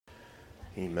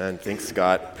Amen. Thanks,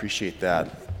 Scott. Appreciate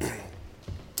that.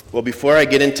 Well, before I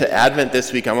get into Advent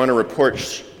this week, I want to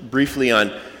report briefly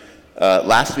on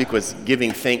last week was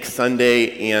Giving Thanks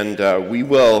Sunday, and we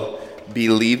will be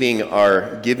leaving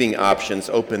our giving options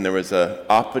open. There was an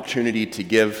opportunity to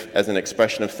give as an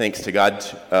expression of thanks to God.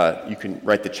 You can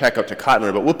write the check out to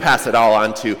Cottonwood, but we'll pass it all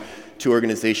on to two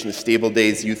organizations, Stable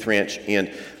Days, Youth Ranch,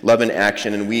 and Love in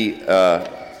Action, and we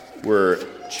were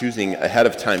choosing ahead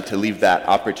of time to leave that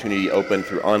opportunity open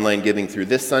through online giving through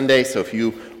this Sunday. So if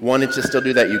you wanted to still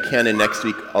do that, you can, and next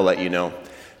week I'll let you know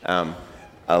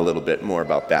a little bit more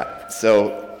about that.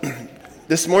 So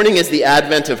this morning is the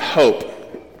Advent of Hope.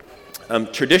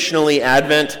 Traditionally,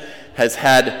 Advent has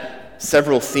had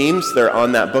several themes. They're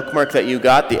on that bookmark that you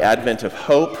got. The Advent of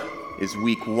Hope is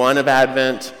week 1 of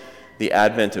Advent. The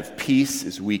Advent of Peace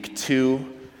is week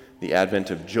 2. The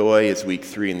Advent of Joy is week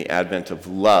 3. And the Advent of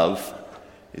Love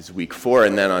is week 4.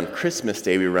 And then on Christmas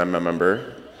Day, we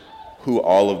remember who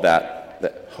all of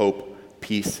that hope,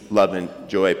 peace, love, and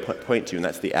joy point to, and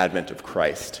that's the Advent of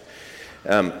Christ.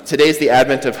 Today's the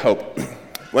Advent of Hope.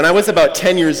 When I was about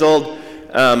 10 years old,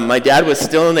 my dad was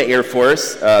still in the Air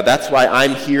Force. That's why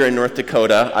I'm here in North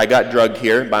Dakota. I got drugged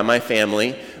here by my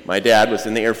family. My dad was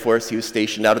in the Air Force. He was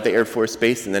stationed out at the Air Force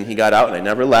Base, and then he got out, and I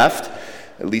never left,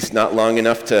 at least not long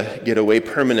enough to get away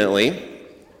permanently.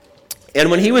 And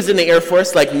when he was in the Air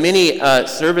Force, like many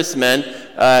servicemen,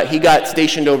 he got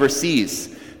stationed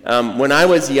overseas. When I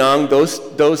was young, those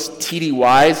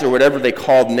TDYs, or whatever they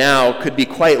called now, could be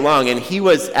quite long. And he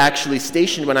was actually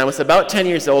stationed when I was about 10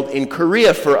 years old in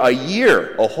Korea for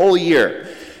a whole year,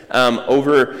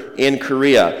 over in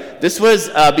Korea. This was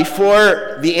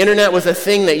before the internet was a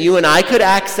thing that you and I could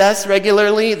access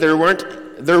regularly. There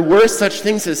were such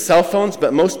things as cell phones,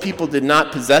 but most people did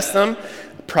not possess them.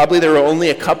 Probably there were only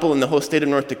a couple in the whole state of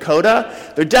North Dakota.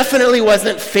 There definitely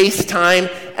wasn't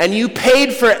FaceTime, and you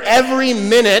paid for every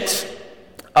minute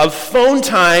of phone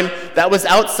time that was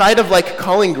outside of like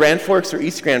calling Grand Forks or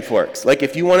East Grand Forks. Like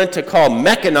if you wanted to call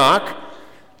Mackinac,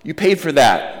 you paid for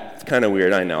that. It's kind of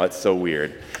weird, I know, it's so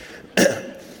weird.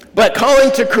 But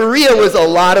calling to Korea was a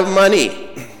lot of money,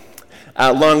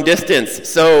 long distance.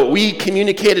 So we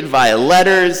communicated via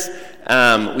letters.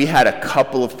 We had a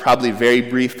couple of probably very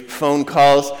brief phone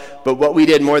calls, but what we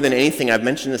did more than anything, I've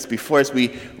mentioned this before, is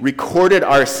we recorded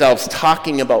ourselves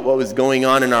talking about what was going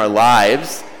on in our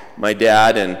lives, my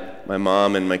dad and my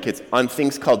mom and my kids, on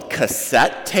things called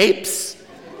cassette tapes.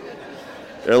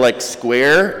 They're like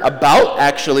square, about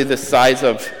actually the size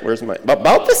of,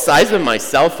 about the size of my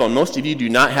cell phone. Most of you do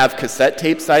not have cassette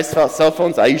tape size cell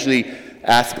phones. I usually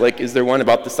ask, like, is there one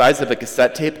about the size of a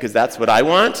cassette tape? Because that's what I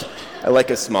want. I like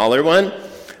a smaller one.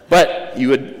 But you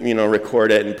would,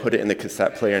 record it and put it in the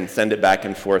cassette player and send it back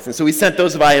and forth. And so we sent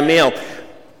those via mail.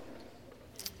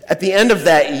 At the end of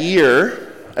that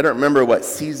year, I don't remember what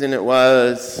season it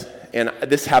was, and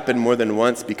this happened more than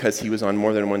once because he was on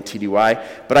more than one TDY.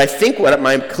 But I think what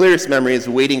my clearest memory is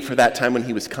waiting for that time when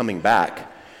he was coming back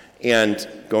and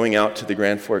going out to the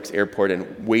Grand Forks Airport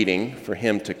and waiting for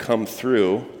him to come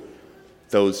through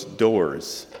those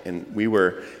doors. And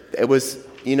it's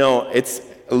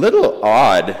a little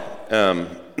odd.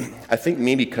 I think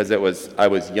maybe because I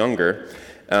was younger,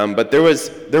 but there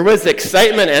was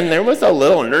excitement and there was a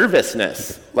little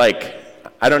nervousness. Like,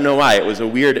 I don't know why. It was a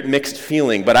weird mixed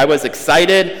feeling, but I was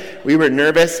excited. We were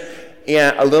nervous,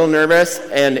 and a little nervous.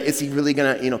 And is he really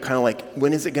gonna, kind of like,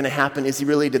 when is it gonna happen? Is he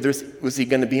really? Was he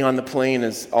gonna be on the plane?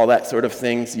 Is all that sort of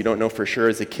things you don't know for sure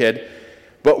as a kid.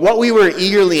 But what we were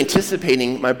eagerly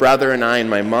anticipating, my brother and I and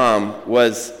my mom,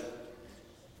 was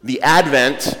the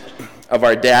advent of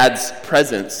our dad's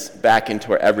presence back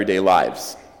into our everyday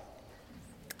lives.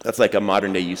 That's like a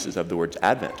modern day uses of the word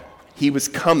Advent. He was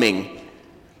coming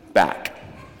back.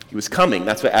 He was coming.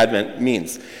 That's what Advent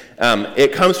means.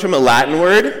 It comes from a Latin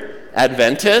word,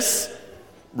 Adventus.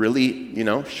 Really,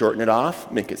 shorten it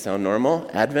off, make it sound normal.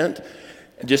 Advent.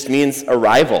 It just means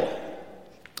arrival.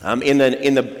 In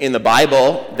the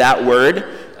Bible, that word,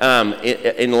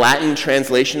 in Latin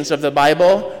translations of the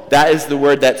Bible, that is the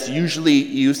word that's usually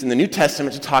used in the New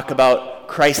Testament to talk about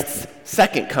Christ's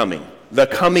second coming, the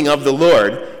coming of the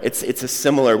Lord. It's a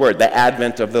similar word, the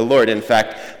advent of the Lord. In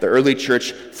fact, the early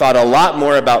church thought a lot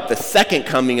more about the second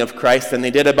coming of Christ than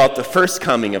they did about the first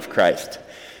coming of Christ.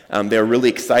 They were really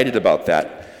excited about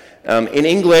that. In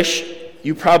English,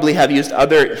 you probably have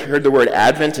heard the word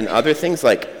advent and other things,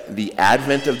 like the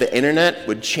advent of the internet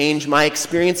would change my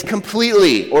experience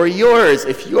completely, or yours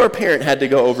if your parent had to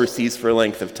go overseas for a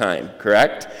length of time,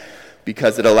 correct?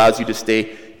 Because it allows you to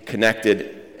stay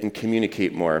connected and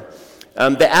communicate more.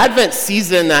 The Advent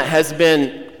season that has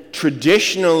been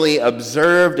traditionally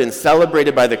observed and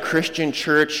celebrated by the Christian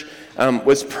church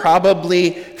was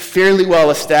probably fairly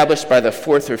well established by the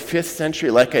 4th or 5th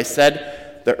century. Like I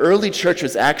said, the early church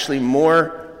was actually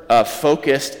more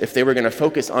focused, if they were going to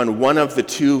focus on one of the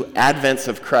two advents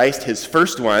of Christ, his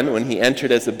first one when he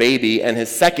entered as a baby, and his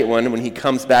second one when he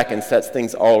comes back and sets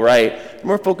things all right.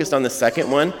 More focused on the second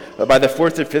one, but by the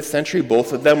 4th or 5th century,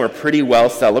 both of them were pretty well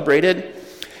celebrated.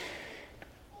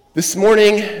 This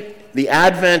morning, the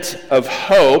advent of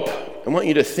hope, I want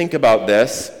you to think about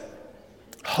this.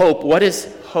 Hope, what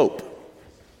is hope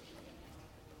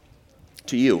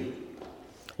to you?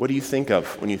 What do you think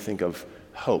of when you think of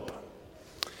hope?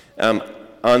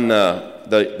 On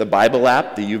the Bible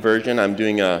app, the YouVersion, I'm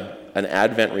doing an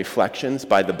Advent Reflections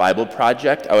by the Bible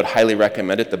Project. I would highly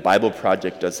recommend it. The Bible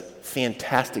Project does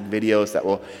fantastic videos that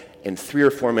will, in 3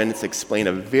 or 4 minutes, explain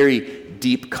a very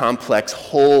deep, complex,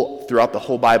 throughout the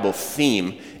whole Bible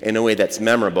theme in a way that's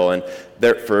memorable. And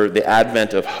for the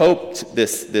Advent of Hope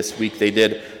this week, they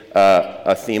did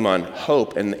a theme on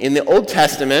hope. And in the Old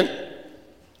Testament,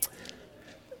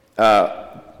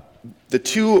 the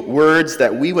two words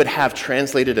that we would have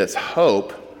translated as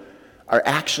hope are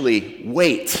actually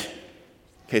wait.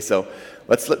 Okay, so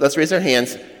let's raise our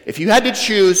hands. If you had to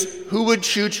choose, who would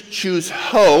choose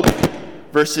hope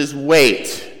versus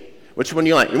wait? Which one do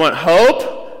you want? You want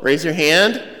hope? Raise your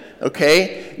hand.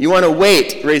 Okay. You want to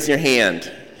wait? Raise your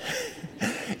hand.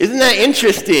 Isn't that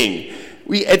interesting?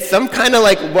 It's some kind of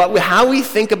like how we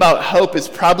think about hope is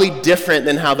probably different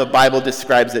than how the Bible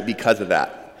describes it because of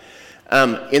that.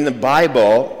 In the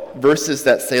Bible, verses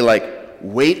that say like,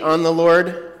 wait on the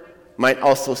Lord, might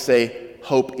also say,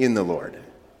 hope in the Lord.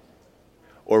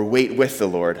 Or wait with the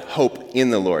Lord, hope in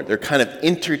the Lord. They're kind of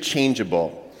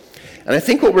interchangeable. And I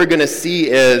think what we're going to see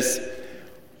is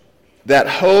that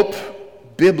hope,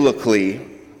 biblically,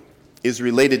 is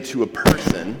related to a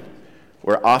person,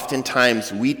 where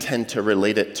oftentimes we tend to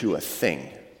relate it to a thing,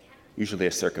 usually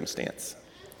a circumstance.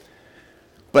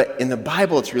 But in the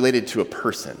Bible, it's related to a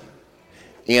person.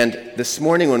 And this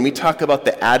morning, when we talk about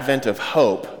the advent of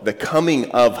hope, the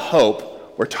coming of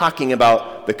hope, we're talking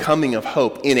about the coming of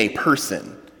hope in a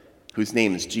person whose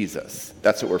name is Jesus.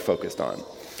 That's what we're focused on.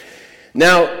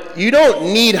 Now, you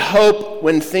don't need hope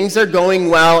when things are going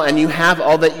well and you have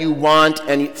all that you want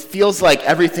and it feels like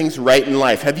everything's right in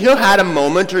life. Have you had a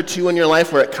moment or two in your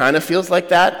life where it kind of feels like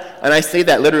that? And I say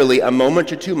that literally, a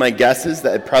moment or two. My guess is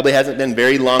that it probably hasn't been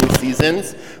very long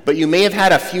seasons, but you may have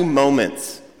had a few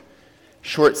moments,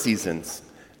 short seasons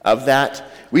of that.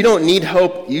 We don't need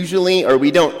hope usually, or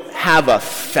we don't have a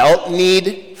felt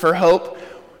need for hope.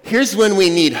 Here's when we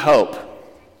need hope.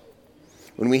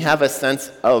 When we have a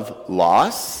sense of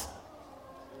loss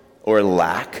or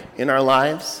lack in our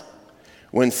lives.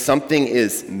 When something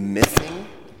is missing,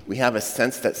 we have a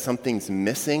sense that something's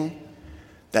missing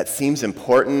that seems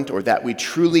important or that we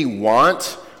truly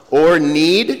want or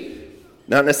need,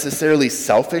 not necessarily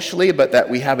selfishly, but that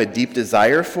we have a deep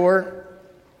desire for.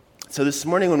 So this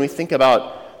morning when we think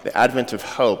about the advent of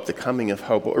hope, the coming of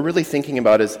hope, what we're really thinking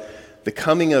about is the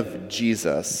coming of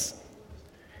Jesus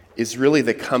is really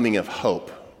the coming of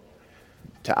hope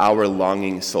to our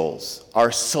longing souls.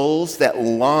 Our souls that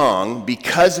long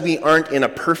because we aren't in a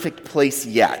perfect place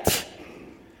yet.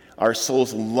 Our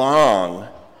souls long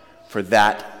for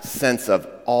that sense of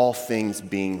all things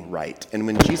being right. And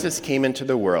when Jesus came into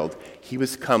the world, he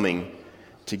was coming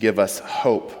to give us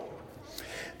hope.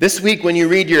 This week, when you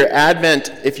read your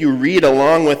Advent, if you read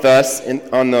along with us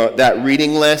on that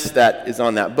reading list that is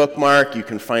on that bookmark, you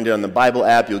can find it on the Bible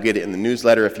app. You'll get it in the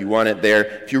newsletter if you want it there.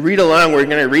 If you read along, we're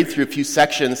going to read through a few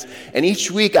sections. And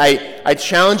each week, I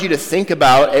challenge you to think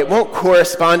about, it won't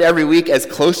correspond every week as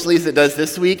closely as it does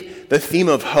this week. The theme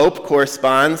of hope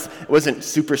corresponds. It wasn't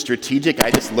super strategic. I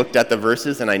just looked at the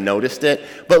verses and I noticed it.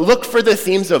 But look for the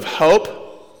themes of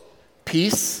hope,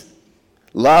 peace,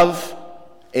 love,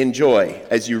 and joy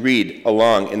as you read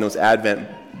along in those Advent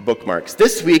bookmarks.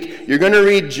 This week, you're going to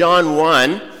read John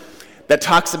 1 that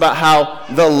talks about how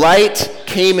the light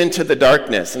came into the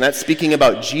darkness, and that's speaking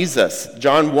about Jesus.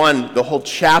 John 1, the whole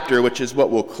chapter, which is what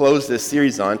we'll close this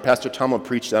series on, Pastor Tom will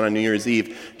preach that on New Year's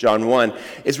Eve, John 1,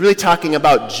 is really talking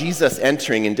about Jesus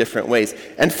entering in different ways.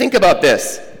 And think about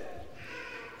this.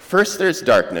 First there's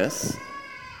darkness,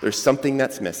 there's something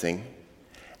that's missing,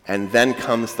 and then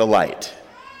comes the light.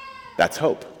 That's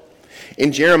hope.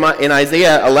 In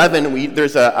Isaiah 11,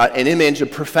 there's an image, a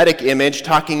prophetic image,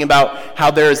 talking about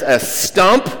how there's a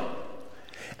stump,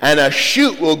 and a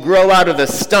shoot will grow out of the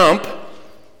stump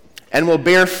and will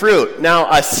bear fruit. Now,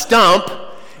 a stump,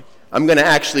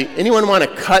 anyone want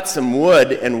to cut some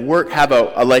wood and have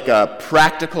a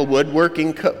practical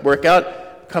woodworking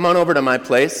workout? come on over to my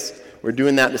place. We're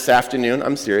doing that this afternoon.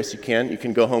 I'm serious, you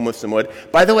can go home with some wood.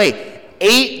 By the way,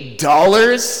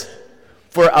 $8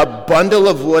 for a bundle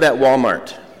of wood at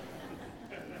Walmart.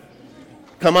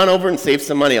 Come on over and save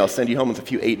some money. I'll send you home with a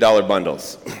few $8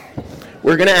 bundles.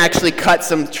 We're going to actually cut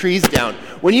some trees down.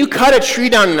 When you cut a tree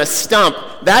down in a stump,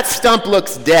 that stump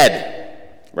looks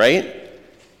dead, right?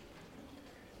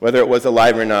 Whether it was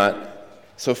alive or not.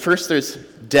 So first there's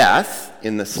death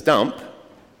in the stump,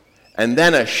 and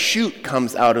then a shoot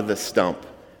comes out of the stump,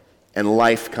 and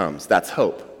life comes. That's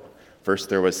hope. First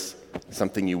there was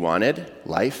something you wanted,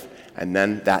 life, and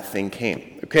then that thing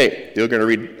came. Okay, you're going to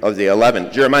read Isaiah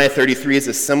 11. Jeremiah 33 is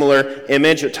a similar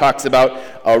image. It talks about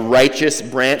a righteous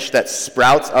branch that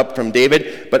sprouts up from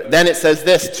David. But then it says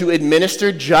this, to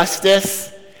administer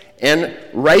justice and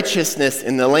righteousness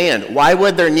in the land. Why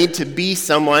would there need to be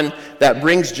someone that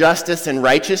brings justice and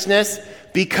righteousness?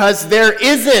 Because there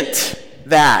isn't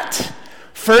that.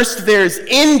 First, there's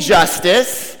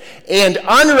injustice and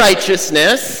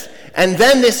unrighteousness, and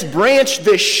then this branch,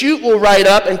 this shoot, will rise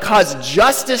up and cause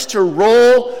justice to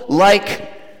roll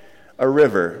like a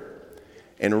river,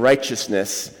 and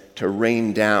righteousness to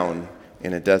rain down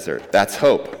in a desert. That's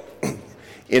hope.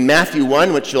 In Matthew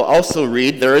 1, which you'll also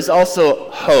read, there is also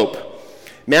hope.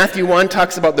 Matthew 1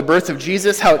 talks about the birth of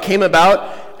Jesus, how it came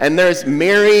about, and there's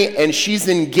Mary, and she's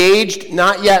engaged,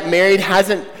 not yet married,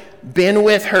 hasn't been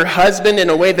with her husband in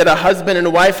a way that a husband and a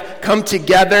wife come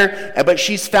together, but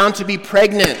she's found to be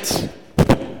pregnant.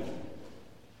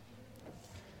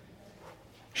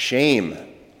 Shame,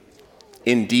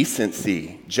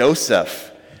 indecency.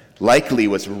 Joseph likely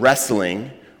was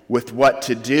wrestling with what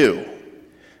to do.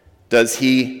 Does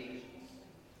he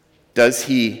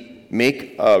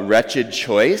make a wretched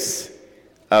choice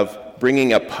of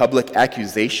bringing a public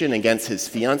accusation against his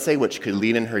fiancée, which could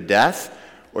lead in her death?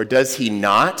 Or does he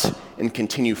not and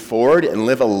continue forward and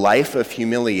live a life of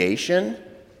humiliation?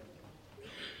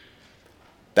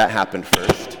 That happened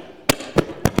first.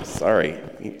 Sorry,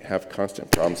 we have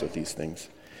constant problems with these things.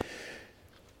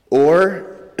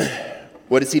 Or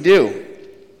what does he do?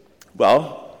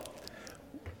 Well,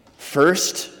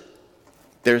 first,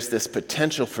 there's this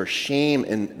potential for shame,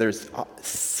 and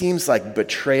seems like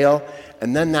betrayal,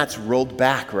 and then that's rolled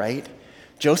back, right?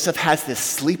 Joseph has this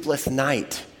sleepless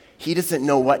night. He doesn't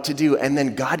know what to do, and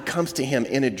then God comes to him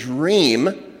in a dream,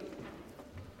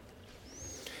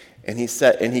 and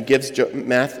he gives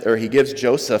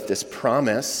Joseph this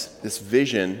promise, this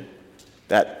vision,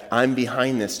 that I'm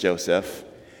behind this, Joseph,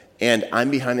 and I'm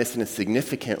behind this in a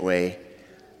significant way.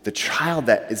 The child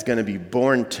that is going to be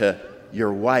born to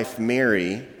your wife,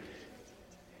 Mary,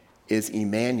 is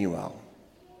Emmanuel,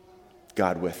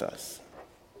 God with us.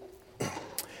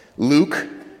 Luke,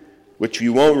 which we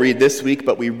won't read this week,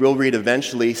 but we will read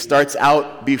eventually, starts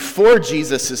out before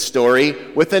Jesus'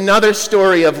 story with another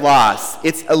story of loss.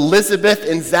 It's Elizabeth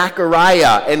and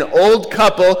Zachariah, an old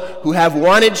couple who have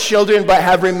wanted children but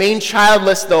have remained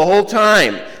childless the whole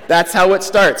time. That's how it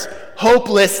starts.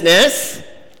 Hopelessness,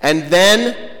 and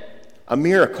then a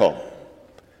miracle.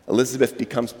 Elizabeth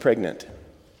becomes pregnant.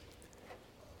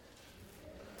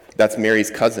 That's Mary's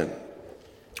cousin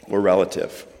or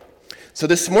relative. So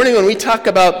this morning when we talk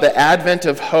about the advent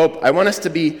of hope, I want us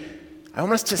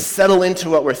to settle into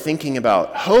what we're thinking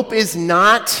about. Hope is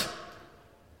not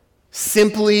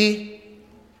simply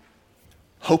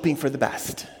hoping for the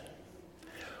best,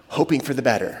 hoping for the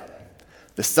better.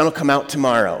 The sun will come out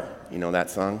tomorrow. You know that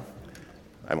song?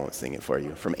 I won't sing it for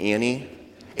you. From Annie.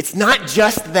 It's not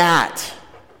just that.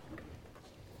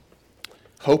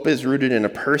 Hope is rooted in a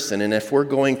person, and if we're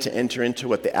going to enter into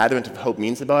what the advent of hope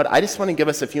means about it, I just want to give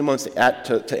us a few moments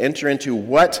to enter into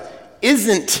what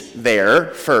isn't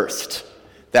there first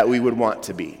that we would want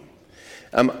to be.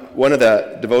 One of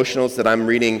the devotionals that I'm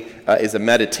reading is a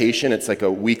meditation. It's like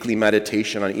a weekly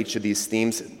meditation on each of these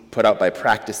themes put out by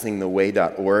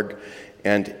practicingtheway.org,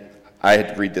 and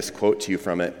I'd read this quote to you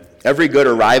from it. Every good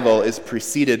arrival is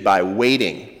preceded by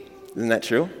waiting. Isn't that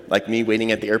true? Like me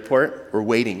waiting at the airport? We're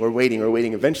waiting.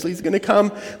 Eventually he's going to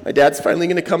come. My dad's finally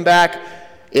going to come back.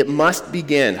 It must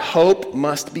begin. Hope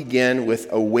must begin with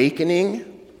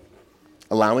awakening,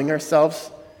 allowing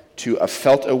ourselves to a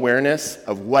felt awareness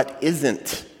of what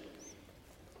isn't,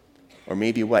 or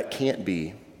maybe what can't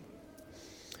be.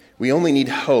 We only need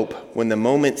hope when the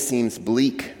moment seems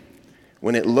bleak,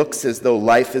 when it looks as though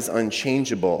life is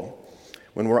unchangeable,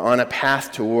 when we're on a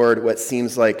path toward what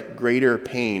seems like greater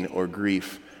pain or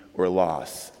grief or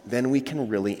loss. Then we can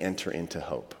really enter into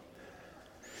hope.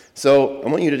 So I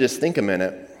want you to just think a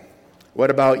minute. What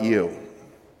about you?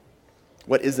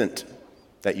 What isn't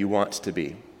that you want to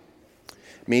be?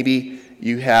 Maybe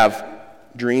you have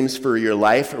dreams for your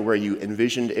life or where you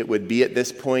envisioned it would be at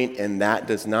this point, and that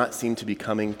does not seem to be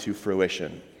coming to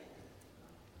fruition.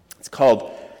 It's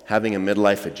called having a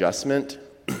midlife adjustment.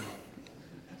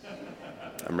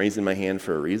 I'm raising my hand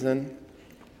for a reason.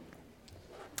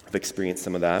 I've experienced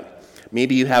some of that.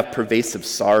 Maybe you have pervasive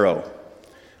sorrow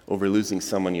over losing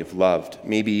someone you've loved.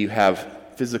 Maybe you have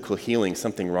physical healing,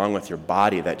 something wrong with your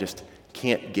body that just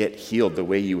can't get healed the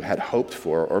way you had hoped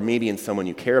for, or maybe in someone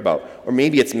you care about. Or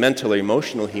maybe it's mental or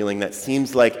emotional healing that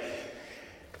seems like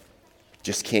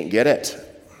just can't get it.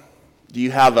 Do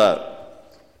you have a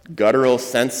guttural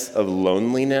sense of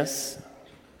loneliness?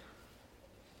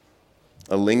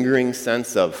 A lingering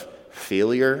sense of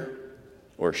failure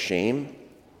or shame?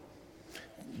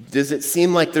 Does it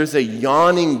seem like there's a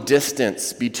yawning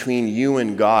distance between you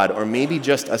and God, or maybe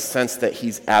just a sense that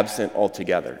He's absent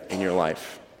altogether in your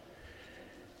life?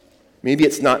 Maybe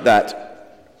it's not that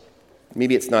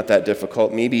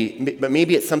difficult. But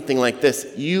maybe it's something like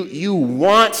this. You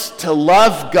want to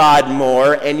love God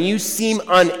more, and you seem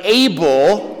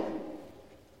unable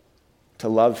to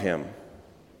love Him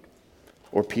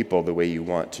or people the way you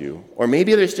want to. Or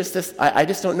maybe there's just this, I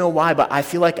just don't know why, but I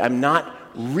feel like I'm not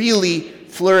really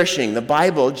flourishing. The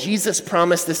Bible, Jesus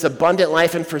promised this abundant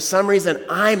life, and for some reason,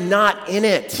 I'm not in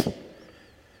it.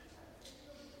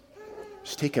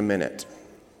 Just take a minute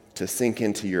to sink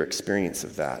into your experience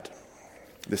of that.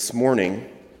 This morning,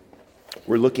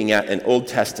 we're looking at an Old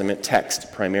Testament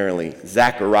text primarily,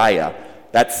 Zechariah.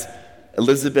 That's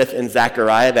Elizabeth and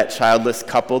Zechariah, that childless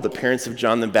couple, the parents of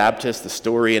John the Baptist. The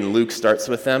story in Luke starts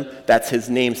with them. That's his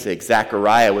namesake.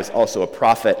 Zechariah was also a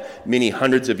prophet many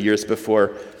hundreds of years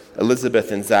before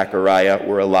Elizabeth and Zechariah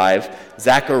were alive.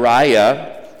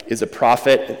 Zechariah is a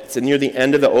prophet. It's near the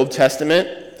end of the Old Testament,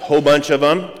 a whole bunch of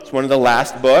them. It's one of the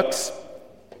last books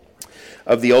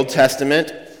of the Old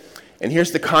Testament. And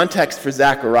here's the context for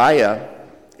Zechariah.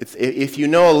 If you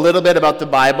know a little bit about the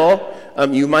Bible,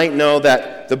 you might know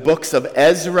that the books of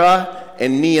Ezra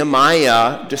and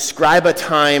Nehemiah describe a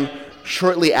time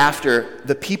shortly after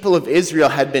the people of Israel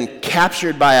had been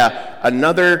captured by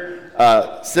another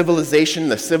civilization,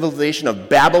 the civilization of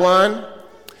Babylon.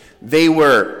 They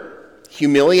were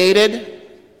humiliated.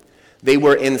 They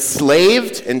were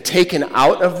enslaved and taken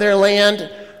out of their land.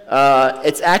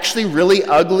 It's actually really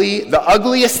ugly. The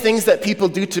ugliest things that people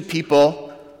do to people,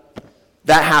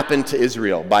 that happened to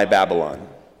Israel by Babylon.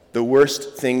 The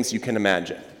worst things you can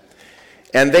imagine.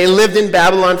 And they lived in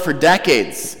Babylon for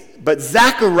decades. But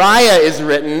Zechariah is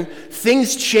written,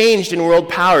 things changed in world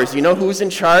powers. You know who's in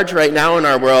charge right now in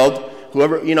our world?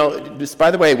 Whoever, just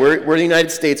by the way, we're the United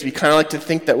States. We kind of like to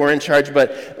think that we're in charge,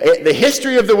 but the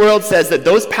history of the world says that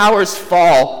those powers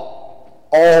fall.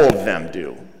 All of them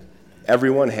do.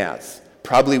 Everyone has.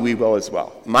 Probably we will as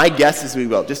well. My guess is we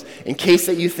will. Just in case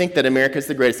that you think that America is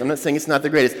the greatest. I'm not saying it's not the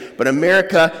greatest, but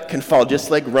America can fall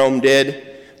just like Rome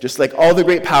did, just like all the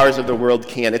great powers of the world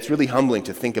can. It's really humbling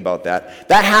to think about that.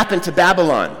 That happened to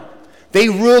Babylon. They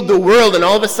ruled the world, and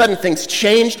all of a sudden things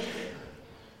changed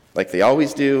like they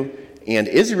always do, and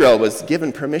Israel was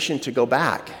given permission to go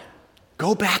back.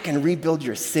 Go back and rebuild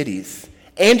your cities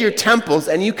and your temples,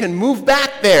 and you can move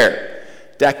back there.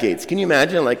 Decades. Can you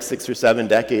imagine 6 or 7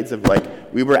 decades of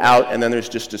we were out and then there's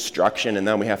just destruction and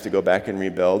then we have to go back and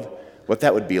rebuild? What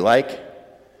that would be like?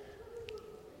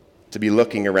 To be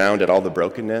looking around at all the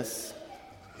brokenness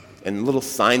and little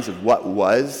signs of what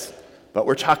was. But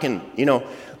we're talking,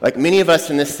 many of us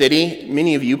in this city,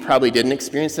 many of you probably didn't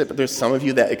experience it, but there's some of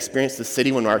you that experienced the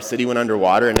city when our city went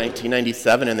underwater in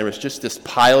 1997, and there was just this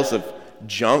piles of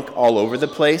junk all over the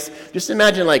place. Just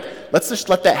imagine, let's just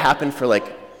let that happen for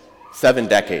 7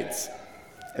 decades,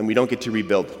 and we don't get to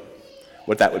rebuild.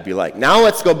 What that would be like. Now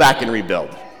let's go back and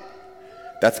rebuild.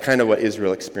 That's kind of what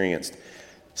Israel experienced.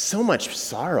 So much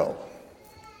sorrow.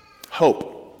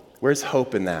 Hope. Where's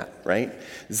hope in that, right?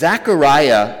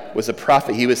 Zechariah was a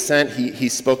prophet. He was sent, he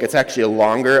spoke, it's actually a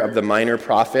longer of the minor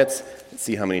prophets. Let's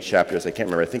see how many chapters, I can't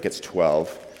remember, I think it's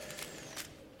 12.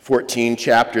 14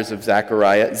 chapters of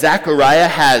Zechariah. Zechariah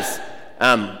has,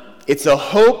 it's a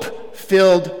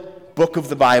hope-filled book of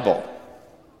the Bible.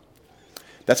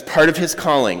 That's part of his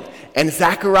calling. And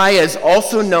Zechariah is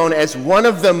also known as one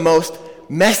of the most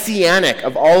messianic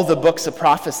of all the books of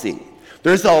prophecy.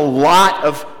 There's a lot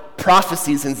of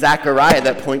prophecies in Zechariah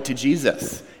that point to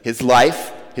Jesus. His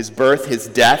life, his birth, his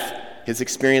death, his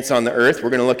experience on the earth. We're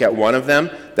going to look at one of them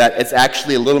that is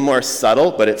actually a little more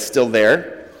subtle, but it's still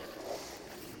there.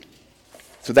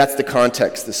 So that's the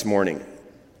context this morning.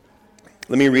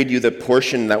 Let me read you the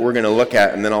portion that we're going to look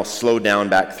at, and then I'll slow down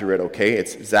back through it, okay?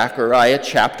 It's Zechariah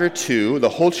chapter 2. The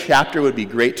whole chapter would be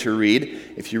great to read.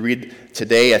 If you read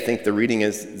today, I think the reading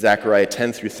is Zechariah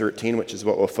 10 through 13, which is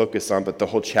what we'll focus on, but the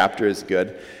whole chapter is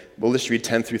good. We'll just read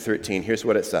 10 through 13. Here's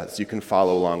what it says. You can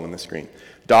follow along on the screen.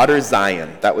 Daughter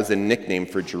Zion, that was a nickname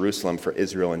for Jerusalem, for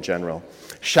Israel in general.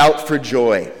 Shout for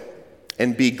joy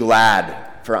and be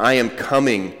glad, for I am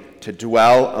coming to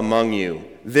dwell among you.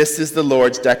 This is the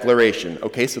Lord's declaration.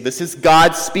 Okay, so this is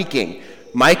God speaking.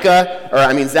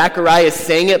 Zechariah is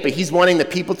saying it, but he's wanting the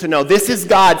people to know this is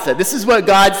God said. This is what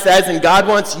God says, and God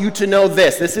wants you to know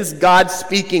this. This is God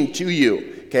speaking to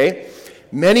you. Okay?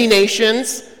 Many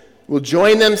nations will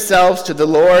join themselves to the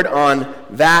Lord on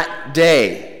that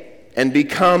day and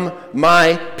become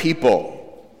my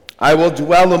people. I will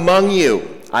dwell among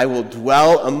you. I will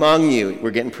dwell among you.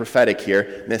 We're getting prophetic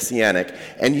here, messianic.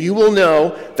 And you will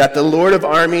know that the Lord of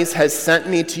armies has sent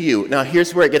me to you. Now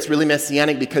here's where it gets really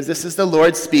messianic, because this is the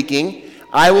Lord speaking.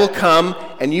 I will come,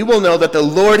 and you will know that the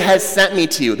Lord has sent me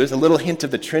to you. There's a little hint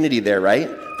of the Trinity there, right?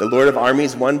 The Lord of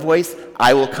armies, one voice.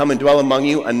 I will come and dwell among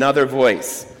you, another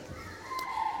voice.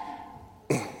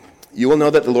 You will know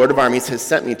that the Lord of armies has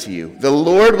sent me to you. The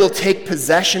Lord will take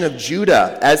possession of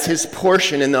Judah as his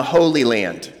portion in the Holy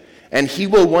Land. And he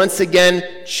will once again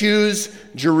choose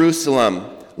Jerusalem.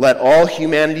 Let all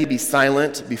humanity be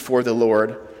silent before the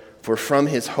Lord, for from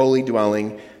his holy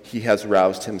dwelling he has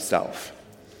roused himself.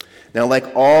 Now,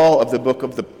 like all of the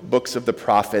books of the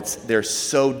prophets, they're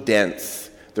so dense.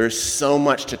 There's so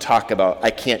much to talk about. I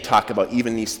can't talk about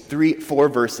even these 4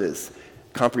 verses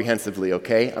comprehensively,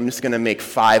 okay? I'm just going to make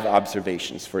 5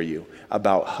 observations for you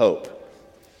about hope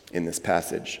in this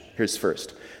passage. Here's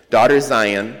first. Daughter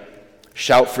Zion,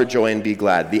 shout for joy and be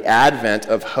glad. The advent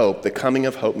of hope, the coming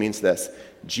of hope, means this.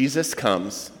 Jesus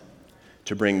comes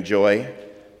to bring joy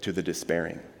to the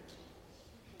despairing.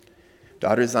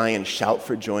 Daughter Zion, shout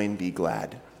for joy and be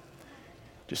glad.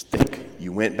 Just think,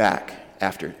 you went back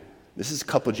after, this is a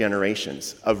couple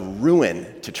generations of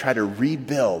ruin to try to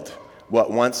rebuild what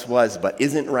once was but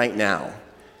isn't right now.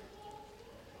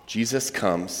 Jesus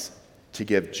comes to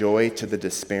give joy to the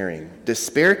despairing.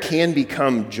 Despair can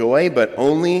become joy, but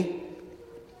only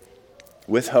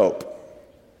with hope.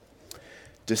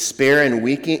 Despair and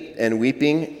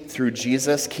weeping through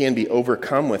Jesus can be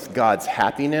overcome with God's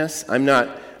happiness.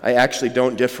 I actually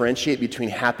don't differentiate between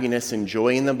happiness and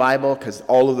joy in the Bible, because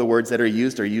all of the words that are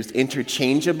used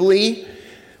interchangeably.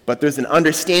 But there's an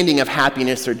understanding of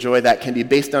happiness or joy that can be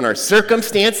based on our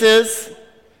circumstances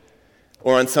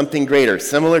or on something greater,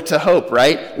 similar to hope,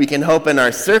 right? We can hope in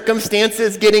our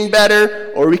circumstances getting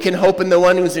better, or we can hope in the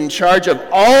one who's in charge of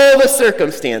all the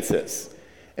circumstances.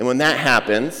 And when that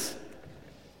happens,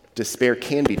 despair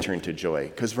can be turned to joy,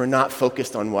 because we're not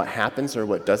focused on what happens or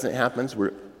what doesn't happen.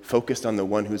 We're focused on the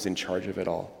one who's in charge of it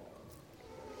all.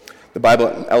 The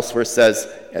Bible elsewhere says,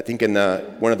 I think in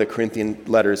one of the Corinthian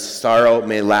letters, sorrow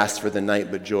may last for the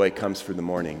night, but joy comes for the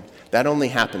morning. That only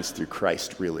happens through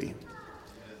Christ, really.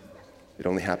 It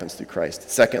only happens through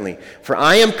Christ. Secondly, for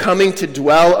I am coming to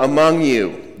dwell among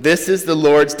you. This is the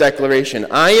Lord's declaration.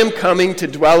 I am coming to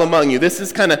dwell among you. This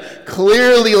is kind of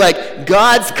clearly like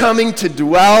God's coming to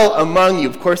dwell among you.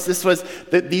 Of course, this was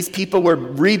that these people were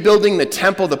rebuilding the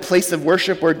temple, the place of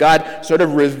worship where God sort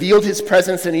of revealed his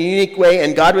presence in a unique way.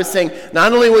 And God was saying,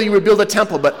 not only will you rebuild a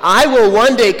temple, but I will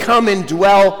one day come and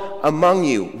dwell among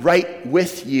you, right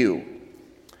with you.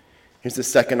 Here's the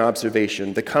second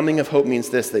observation. The coming of hope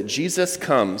means this, that Jesus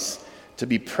comes to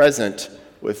be present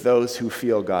with those who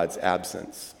feel God's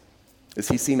absence. Does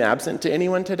he seem absent to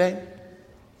anyone today?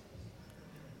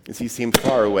 Does he seem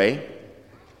far away?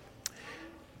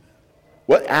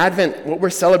 What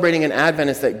we're celebrating in Advent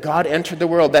is that God entered the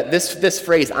world, that this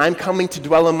phrase, I'm coming to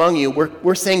dwell among you,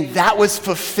 we're saying that was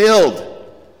fulfilled.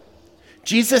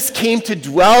 Jesus came to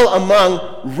dwell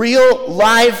among real,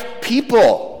 live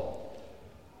people.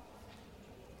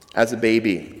 As a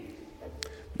baby.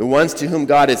 The ones to whom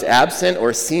God is absent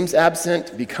or seems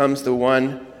absent becomes the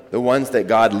ones that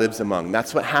God lives among.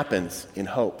 That's what happens in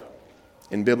hope,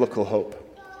 in biblical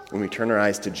hope, when we turn our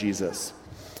eyes to Jesus.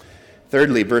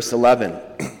 Thirdly, verse 11.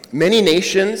 Many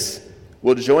nations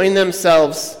will join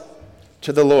themselves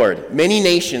to the Lord. Many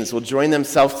nations will join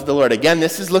themselves to the Lord. Again,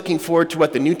 this is looking forward to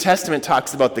what the New Testament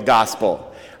talks about the gospel.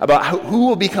 About who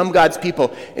will become God's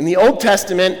people. In the Old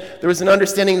Testament, there was an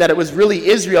understanding that it was really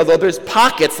Israel, though there's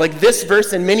pockets like this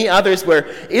verse and many others where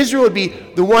Israel would be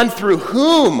the one through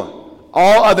whom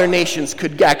all other nations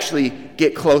could actually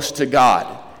get close to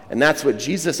God. And that's what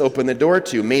Jesus opened the door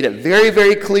to, made it very,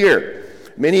 very clear.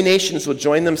 Many nations will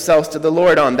join themselves to the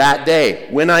Lord on that day,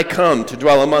 when I come to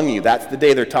dwell among you. That's the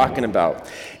day they're talking about.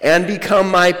 And become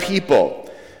my people.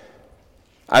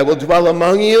 I will dwell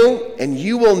among you, and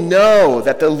you will know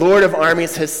that the Lord of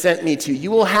armies has sent me to you.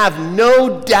 You will have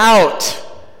no doubt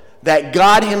that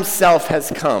God himself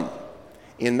has come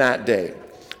in that day.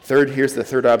 Third, here's the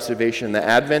third observation. The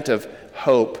advent of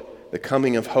hope, the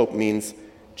coming of hope, means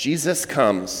Jesus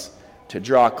comes to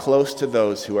draw close to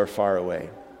those who are far away.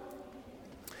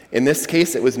 In this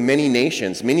case, it was many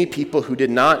nations, many people who did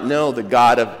not know the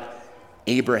God of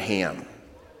Abraham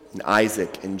and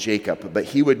Isaac and Jacob, but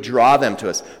he would draw them to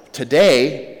us.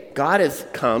 Today, God has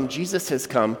come, Jesus has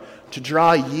come to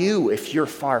draw you if you're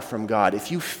far from God. If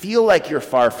you feel like you're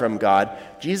far from God,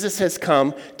 Jesus has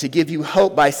come to give you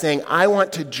hope by saying, I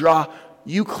want to draw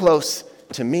you close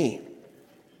to me.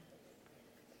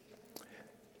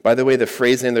 By the way, the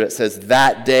phrase in there that says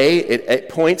that day, it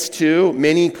points to,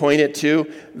 many point it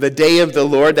to, the day of the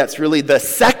Lord. That's really the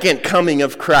second coming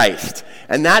of Christ.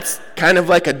 And that's kind of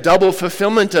like a double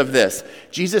fulfillment of this.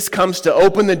 Jesus comes to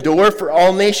open the door for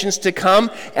all nations to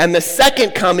come, and the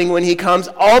second coming, when he comes,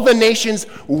 all the nations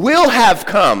will have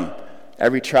come.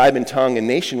 Every tribe and tongue and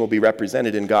nation will be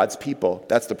represented in God's people.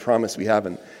 That's the promise we have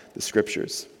in the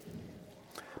scriptures.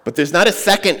 But there's not a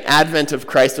second advent of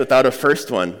Christ without a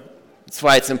first one. That's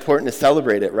why it's important to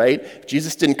celebrate it, right? If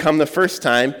Jesus didn't come the first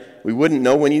time, we wouldn't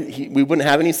know when we wouldn't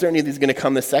have any certainty that he's going to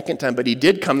come the second time, but he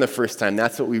did come the first time.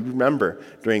 That's what we remember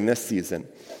during this season.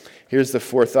 Here's the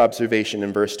fourth observation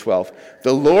in verse 12.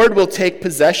 The Lord will take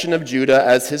possession of Judah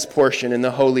as his portion in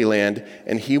the Holy Land,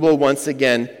 and he will once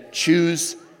again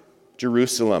choose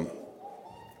Jerusalem.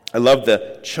 I love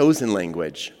the chosen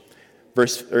language.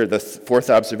 The fourth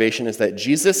observation is that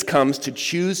Jesus comes to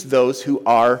choose those who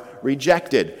are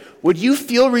rejected. Would you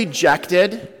feel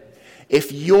rejected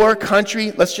if your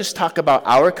country, let's just talk about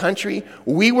our country,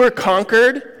 we were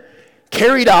conquered,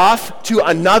 carried off to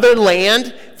another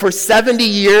land for 70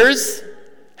 years?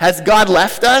 Has God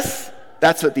left us?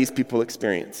 That's what these people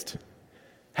experienced.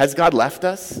 Has God left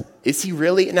us? Is he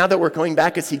really, now that we're going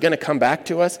back, is he going to come back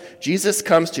to us? Jesus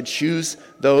comes to choose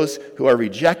those who are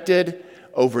rejected,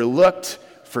 overlooked,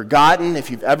 forgotten.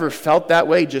 If you've ever felt that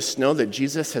way, just know that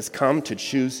Jesus has come to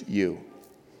choose you.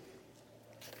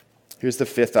 Here's the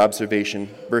fifth observation.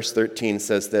 Verse 13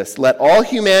 says this, let all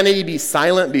humanity be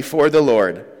silent before the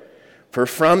Lord, for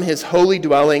from his holy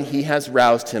dwelling he has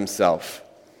roused himself.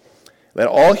 Let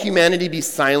all humanity be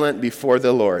silent before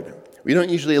the Lord. We don't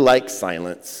usually like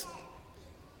silence.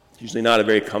 It's usually not a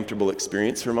very comfortable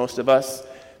experience for most of us.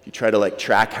 You try to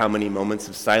track how many moments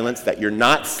of silence that you're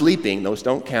not sleeping, those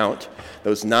don't count,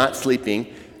 those not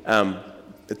sleeping,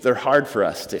 they're hard for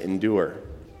us to endure.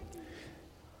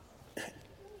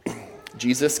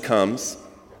 Jesus comes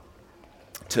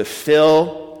to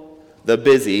fill the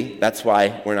busy. That's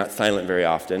why we're not silent very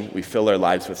often. We fill our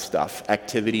lives with stuff,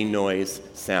 activity, noise,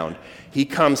 sound. He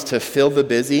comes to fill the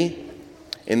busy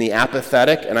in the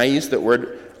apathetic, and I use that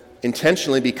word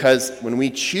intentionally because when we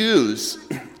choose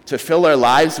to fill our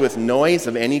lives with noise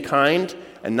of any kind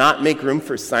and not make room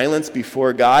for silence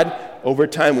before God, over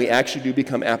time we actually do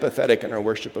become apathetic in our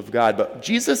worship of God. But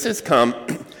Jesus has come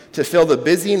to fill the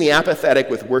busy and the apathetic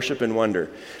with worship and wonder.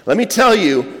 Let me tell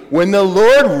you, when the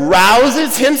Lord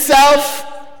rouses himself,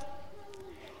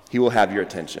 he will have your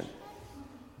attention.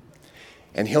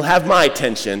 And he'll have my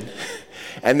attention.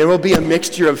 And there will be a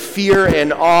mixture of fear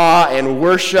and awe and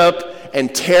worship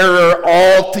and terror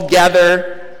all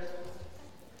together.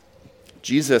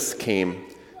 Jesus came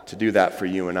to do that for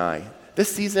you and I.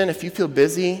 This season, if you feel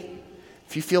busy,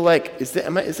 if you feel like, is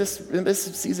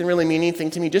this season really mean anything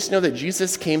to me? Just know that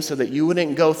Jesus came so that you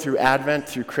wouldn't go through Advent,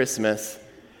 through Christmas,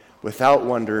 without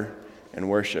wonder and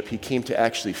worship. He came to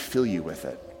actually fill you with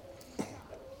it.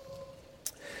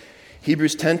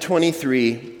 Hebrews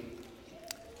 10:23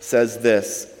 says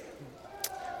this.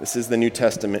 This is the New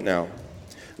Testament now.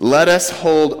 Let us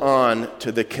hold on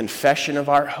to the confession of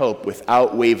our hope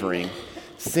without wavering,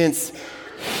 since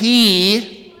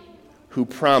he who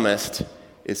promised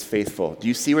is faithful. Do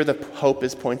you see where the hope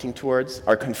is pointing towards?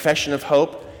 Our confession of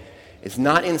hope is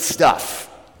not in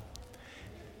stuff,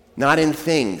 not in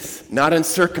things, not in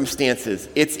circumstances.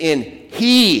 It's in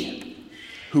he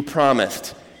who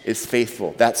promised is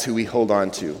faithful. That's who we hold on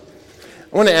to.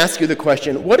 I want to ask you the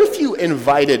question, what if you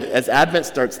invited, as Advent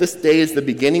starts, this day is the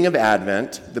beginning of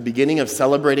Advent, the beginning of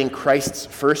celebrating Christ's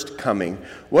first coming.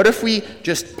 What if we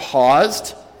just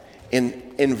paused and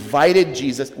invited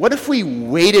Jesus? What if we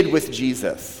waited with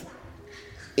Jesus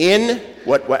in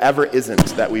whatever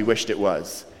isn't that we wished it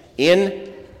was,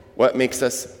 in what makes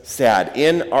us sad,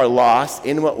 in our loss,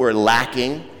 in what we're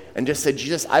lacking? and just said,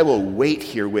 Jesus, I will wait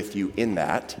here with you in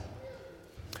that,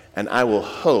 and I will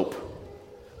hope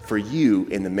for you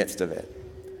in the midst of it.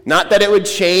 Not that it would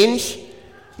change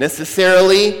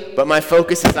necessarily, but my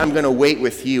focus is I'm going to wait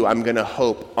with you. I'm going to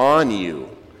hope on you,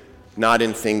 not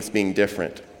in things being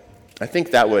different. I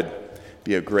think that would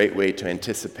be a great way to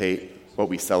anticipate what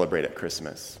we celebrate at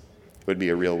Christmas. It would be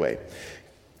a real way.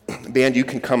 Band, you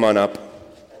can come on up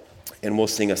and we'll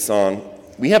sing a song.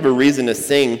 We have a reason to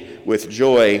sing with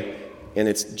joy, and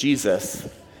it's Jesus.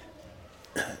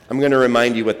 I'm going to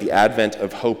remind you what the advent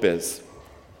of hope is.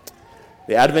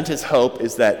 The Adventist hope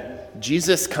is that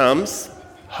Jesus comes,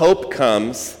 hope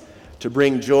comes to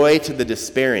bring joy to the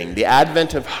despairing. The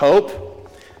advent of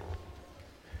hope,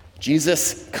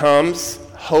 Jesus comes,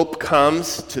 hope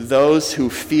comes to those who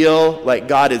feel like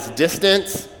God is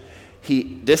distant.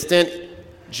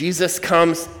 Jesus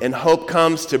comes and hope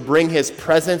comes to bring his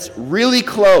presence really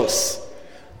close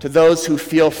to those who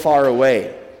feel far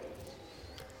away.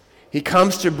 He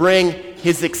comes to bring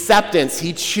his acceptance.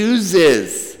 He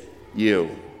chooses you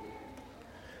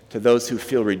to those who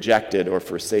feel rejected or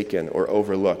forsaken or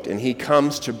overlooked. And he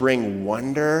comes to bring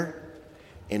wonder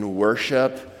and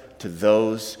worship to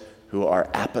those who are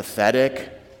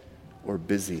apathetic or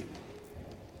busy.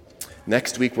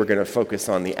 Next week, we're going to focus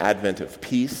on the advent of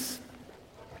peace.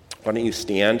 Why don't you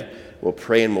stand? We'll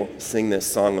pray and we'll sing this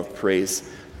song of praise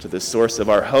to the source of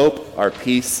our hope, our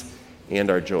peace, and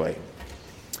our joy.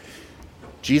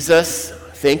 Jesus,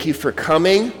 thank you for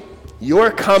coming.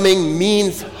 Your coming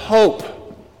means hope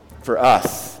for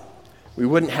us. We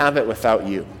wouldn't have it without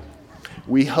you.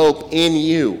 We hope in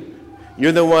you.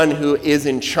 You're the one who is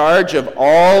in charge of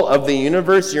all of the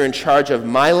universe. You're in charge of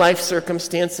my life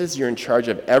circumstances. You're in charge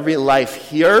of every life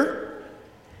here.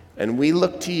 And we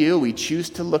look to you. We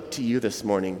choose to look to you this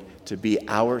morning to be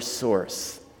our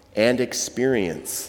source and experience